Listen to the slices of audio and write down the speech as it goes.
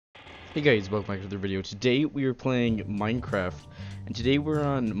Hey guys, welcome back to the video. Today we are playing Minecraft, and today we're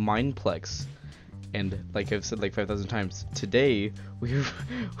on Mineplex. And like I've said like 5,000 times, today we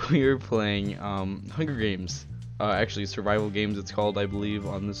are playing Hunger Games. Actually, survival games it's called, I believe,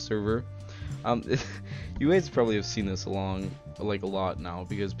 on this server. You guys probably have seen this a lot now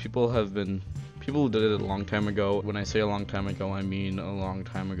because people who did it a long time ago. When I say a long time ago, I mean a long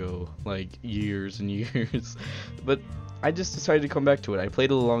time ago, like years and years. But I just decided to come back to it. I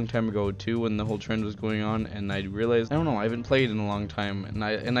played it a long time ago too when the whole trend was going on, and I realized, I don't know, I haven't played in a long time, and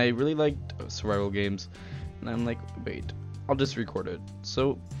I really liked survival games, and I'm like, wait, I'll just record it.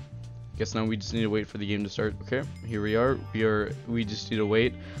 So I guess now we just need to wait for the game to start. Okay, here we are. We just need to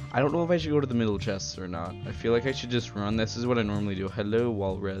wait. I don't know if I should go to the middle chests or not. I feel like I should just run. This is what I normally do. Hello,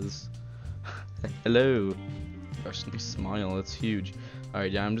 Walrez. Hello. Gosh, nice smile. That's huge.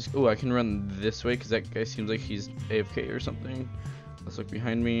 Alright, yeah, oh, I can run this way because that guy seems like he's AFK or something. Let's look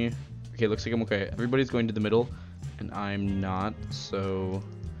behind me. Okay, looks like I'm okay. Everybody's going to the middle, and I'm not, so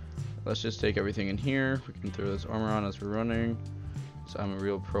let's just take everything in here. We can throw this armor on as we're running. So I'm a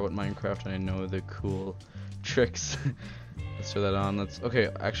real pro at Minecraft, and I know the cool tricks. Let's throw that on. Okay,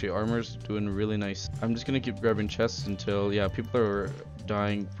 actually, armor's doing really nice. I'm just gonna keep grabbing chests until, yeah, people are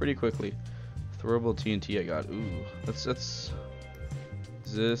dying pretty quickly. Throwable TNT I got. Ooh,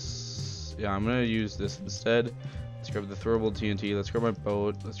 this, yeah, I'm gonna use this instead. Let's grab the throwable TNT. Let's grab my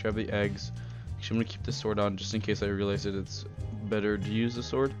boat. Let's grab the eggs. Actually, I'm gonna keep the sword on just in case I realize that it's better to use the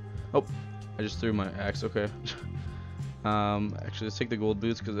sword. Oh, I just threw my axe. Okay. Actually, let's take the gold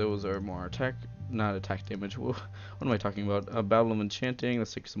boots because those are more not attack damage. Whoa, what am I talking about? Battle of Enchanting.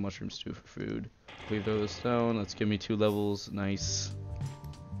 Let's take some mushrooms too for food. Please throw this down. Let's give me 2 levels. Nice.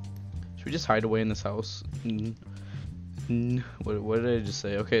 Should we just hide away in this house? What did I just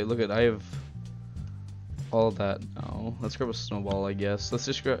say? Okay, look at, I have all that now. Let's grab a snowball, I guess. Let's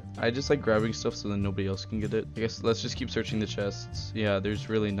just I just like grabbing stuff so then nobody else can get it. I guess let's just keep searching the chests. Yeah, there's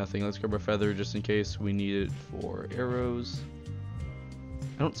really nothing. Let's grab a feather just in case we need it for arrows.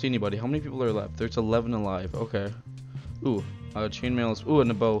 I don't see anybody. How many people are left? There's 11 alive. Okay. Ooh, chainmail is, ooh,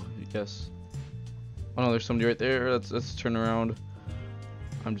 and a bow. Yes. Oh no, there's somebody right there. Let's turn around.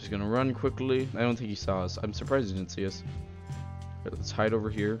 I'm just gonna run quickly. I don't think he saw us. I'm surprised he didn't see us. Okay, let's hide over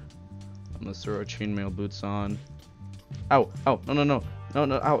here. And let's throw our chainmail boots on. Ow! Ow! No! No! No! No!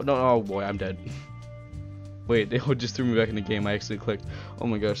 No! Ow! No! Oh boy! I'm dead. Wait! They just threw me back in the game. I actually clicked. Oh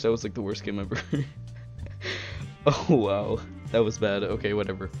my gosh! That was like the worst game ever. Oh wow! That was bad. Okay,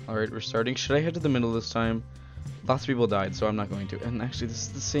 whatever. All right, we're starting. Should I head to the middle this time? Lots of people died, so I'm not going to. And actually, this is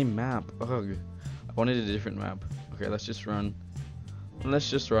the same map. Ugh! I wanted a different map. Okay, let's just run.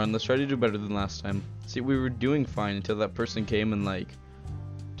 Let's just run. Let's try to do better than last time. See, we were doing fine until that person came and like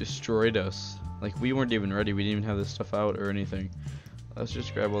destroyed us. Like we weren't even ready. We didn't even have this stuff out or anything. Let's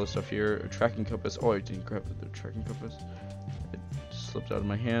just grab all this stuff here. A tracking compass. Oh, I didn't grab the tracking compass. It slipped out of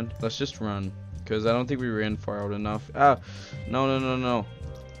my hand. Let's just run because I don't think we ran far out enough. Ah, no, no, no, no.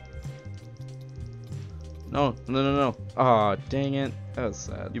 No, no, no, no. Aw, dang it. That was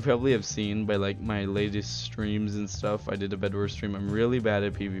sad. You probably have seen by like my latest streams and stuff. I did a Bed Wars stream. I'm really bad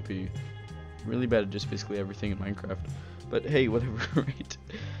at PvP. Really bad at just basically everything in Minecraft. But hey, whatever, right?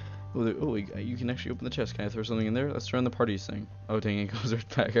 Oh, you can actually open the chest. Can I throw something in there? Let's run the parties thing. Oh, dang, it goes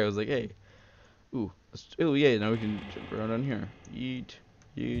right back. I was like, hey. Ooh. Oh, yeah, now we can jump around on here. Eat,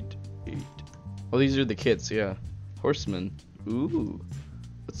 eat, eat. Oh, these are the kits, yeah. Horsemen. Ooh.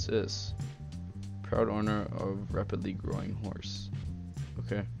 What's this? Proud owner of rapidly growing horse.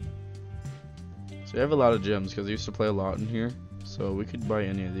 Okay. So I have a lot of gems because I used to play a lot in here. So we could buy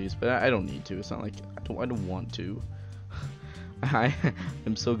any of these, but I don't need to. It's not like I don't want to.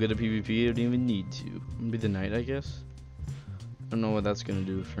 I'm so good at PvP, I don't even need to. Maybe the knight, I guess. I don't know what that's gonna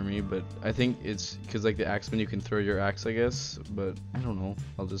do for me, but I think it's because like the axeman, you can throw your axe, I guess. But I don't know.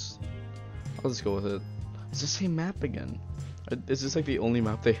 I'll just go with it. It's the same map again. Is this like the only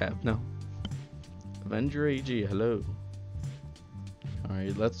map they have now? Avenger AG, hello.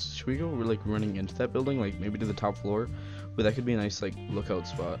 Alright, should we go like running into that building, like maybe to the top floor? But that could be a nice like lookout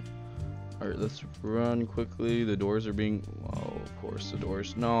spot. Alright, let's run quickly. The doors are being, oh, of course the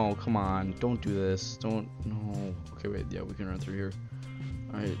doors. No, come on, don't do this. No. Okay, wait, yeah, we can run through here.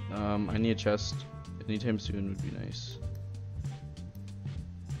 Alright, I need a chest. Anytime soon would be nice.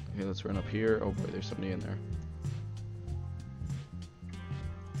 Okay, let's run up here. Oh boy, there's somebody in there.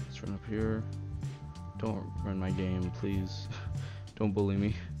 Let's run up here. Don't run my game, please. Don't bully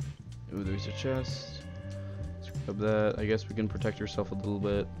me. Ooh, there's a chest. Let's grab that. I guess we can protect ourselves a little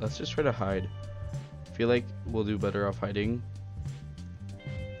bit. Let's just try to hide. I feel like we'll do better off hiding.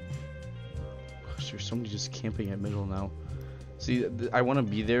 Gosh, there's somebody just camping at middle now. See, I want to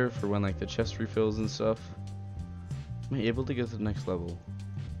be there for when like the chest refills and stuff. Am I able to get to the next level?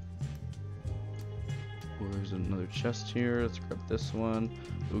 Oh, there's another chest here. Let's grab this one.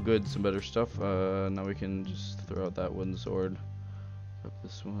 Oh, good, some better stuff. Now we can just throw out that wooden sword. Grab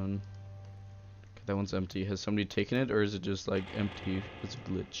this one. Okay, that one's empty. Has somebody taken it, or is it just like empty? It's a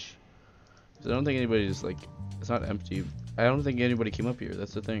glitch. 'Cause I don't think anybody's like. It's not empty. I don't think anybody came up here.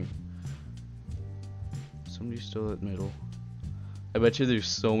 That's the thing. Somebody's still at middle. I bet you there's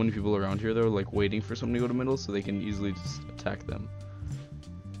so many people around here though, like waiting for somebody to go to middle so they can easily just attack them.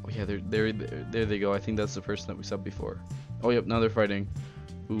 Oh yeah, there they go. I think that's the person that we saw before. Oh yep, now they're fighting.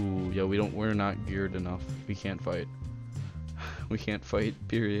 Ooh, yeah, we're not geared enough. We can't fight. We can't fight,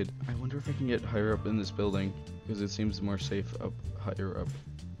 period. I wonder if I can get higher up in this building, because it seems more safe up higher up.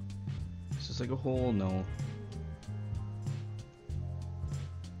 Is this like a hole? No.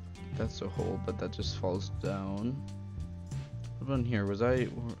 That's a hole, but that just falls down. What about in here?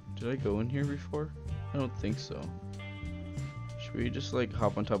 Did I go in here before? I don't think so. Should we just like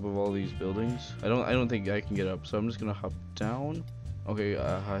hop on top of all these buildings? I don't think I can get up, so I'm just gonna hop down. Okay,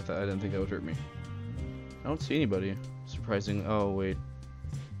 I didn't think that would hurt me. I don't see anybody. Surprising. Oh wait,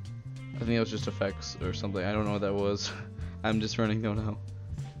 I think that was just effects or something. I don't know what that was. I'm just running though now.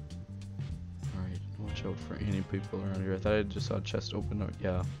 Alright, watch out for any people around here. I thought I just saw a chest open.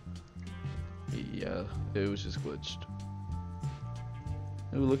 Yeah. Yeah, it was just glitched.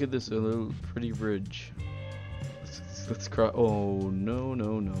 Oh, look at this, a little pretty bridge. Let's cross. Oh, no,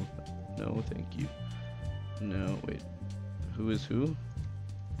 no, no. No, thank you. No, wait. Who is who?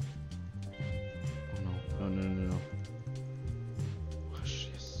 Oh, no. No, no, no, no. Gosh,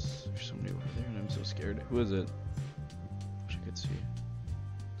 yes. There's somebody over there, and I'm so scared. Who is it? Wish I could see.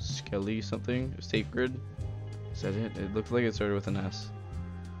 Skelly something? Sacred? Is that it? It looked like it started with an S.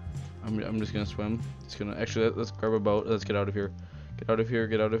 I'm just gonna swim. Actually, let's grab a boat. Let's get out of here. Get out of here,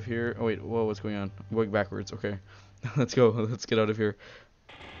 get out of here. Oh wait, whoa, what's going on? I'm going backwards, okay. Let's go, let's get out of here.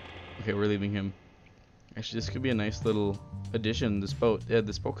 Okay, we're leaving him. Actually, this could be a nice little addition, this boat. Yeah,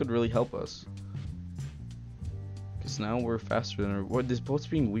 this boat could really help us. Because now we're faster than our... What, this boat's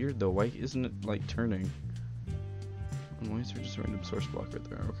being weird though. Why isn't it, like, turning? And why is there just a random source block right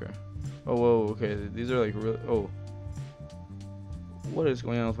there? Okay. Oh, whoa, okay. These are, like, really... Oh. What is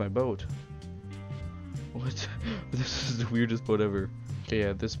going on with my boat? What? This is the weirdest boat ever. Okay,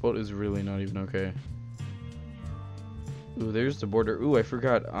 yeah, this boat is really not even okay. Ooh, there's the border. Ooh, I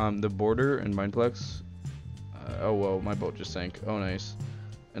forgot. The border in Mineplex. Oh, whoa, my boat just sank. Oh, nice.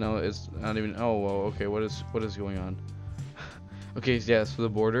 And now it's not even. Oh, whoa. Okay, what is going on? Okay, yeah. So the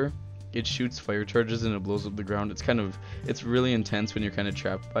border, it shoots fire charges and it blows up the ground. It's really intense when you're kind of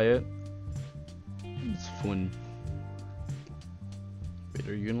trapped by it. It's fun. Wait,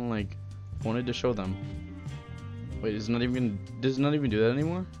 are you gonna like? I wanted to show them. Wait, does it not even do that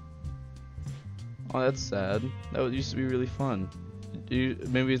anymore? Oh, that's sad. That used to be really fun.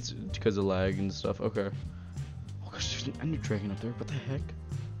 Maybe it's because of lag and stuff. Okay. Oh gosh, there's an ender dragon up there. What the heck?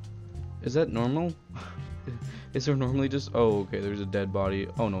 Is that normal? Is there normally just... Oh, okay, there's a dead body.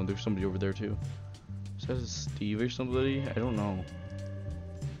 Oh no, there's somebody over there too. Is that a Steve or somebody? I don't know.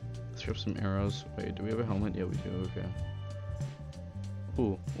 Let's grab some arrows. Wait, do we have a helmet? Yeah, we do. Okay.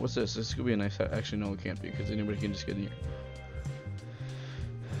 Ooh, what's this? This could be a nice hat. Actually, no, it can't be, because anybody can just get in here.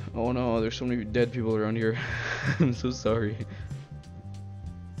 Oh no, there's so many dead people around here. I'm so sorry.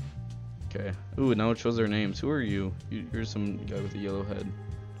 Okay. Ooh, now it shows their names. Who are you? You're some guy with a yellow head.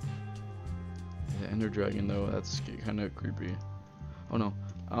 The Ender Dragon, though, that's kind of creepy. Oh no.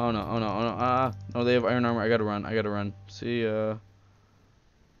 Oh no, oh no, oh no. Ah! No, they have iron armor. I gotta run. See ya.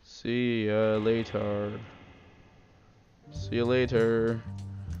 See ya later. See you later.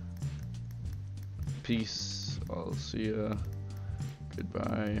 Peace. I'll see ya.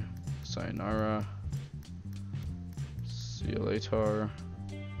 Goodbye. Sayonara. See you later.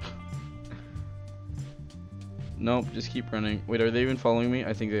 Nope, just keep running. Wait, are they even following me?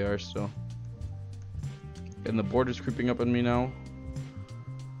 I think they are still. And the border's creeping up on me now.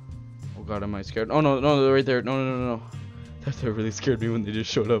 Oh god, am I scared? Oh no, no, they're right there. No, no, no, no. That really scared me when they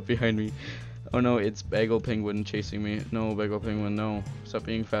just showed up behind me. Oh no, it's Bagel Penguin chasing me. No, Bagel Penguin, no. Stop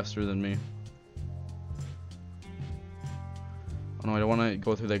being faster than me. Oh no, I don't want to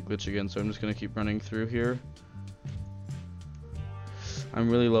go through that glitch again, so I'm just going to keep running through here. I'm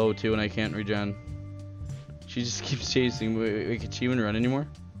really low too, and I can't regen. She just keeps chasing. Wait, can she even run anymore?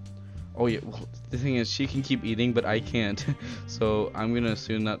 Oh yeah, well, the thing is, she can keep eating, but I can't. So I'm going to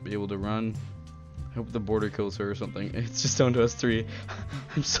soon not be able to run. I hope the border kills her or something. It's just down to us 3.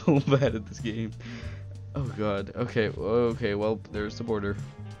 I'm so bad at this game. Oh god. Okay. Okay. Well, there's the border.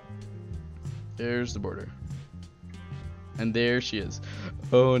 There's the border. And there she is.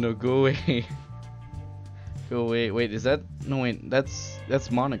 Oh no, go away. Go away. Wait, is that? No, wait, that's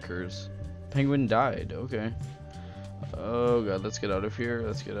Moniker's. Penguin died. Okay. Oh god, let's get out of here.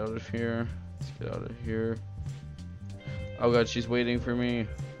 Let's get out of here. Let's get out of here. Oh god, she's waiting for me.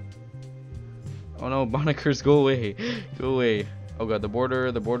 Oh no, Moniker's, go away. Go away. Oh god, the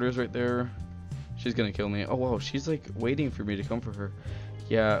border's right there. She's gonna kill me. Oh wow, she's like waiting for me to come for her.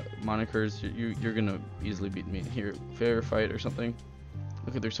 Yeah, Moniker's, you're gonna easily beat me. Here, fair fight or something.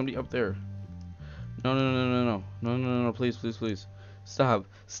 Okay, there's somebody up there. No, no, no, no, no, no, no, no, no, please, please, please. Stop,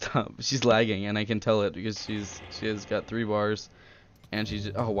 stop. She's lagging, and I can tell it because she has got 3 bars, and she's,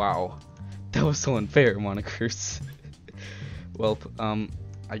 oh wow. That was so unfair, Monikers. Well,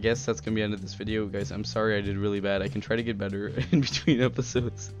 I guess that's gonna be the end of this video, guys. I'm sorry I did really bad. I can try to get better in between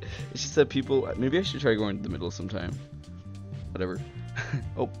episodes. It's just that people, maybe I should try going to the middle sometime. Whatever.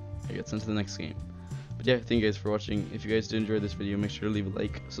 Oh, I get sent to the next game. But yeah, thank you guys for watching. If you guys did enjoy this video, make sure to leave a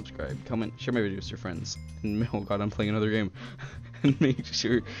like, subscribe, comment, share my videos with your friends. And oh god, I'm playing another game. And make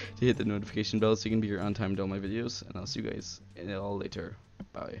sure to hit the notification bell so you can be here on time to all my videos. And I'll see you guys all later.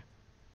 Bye.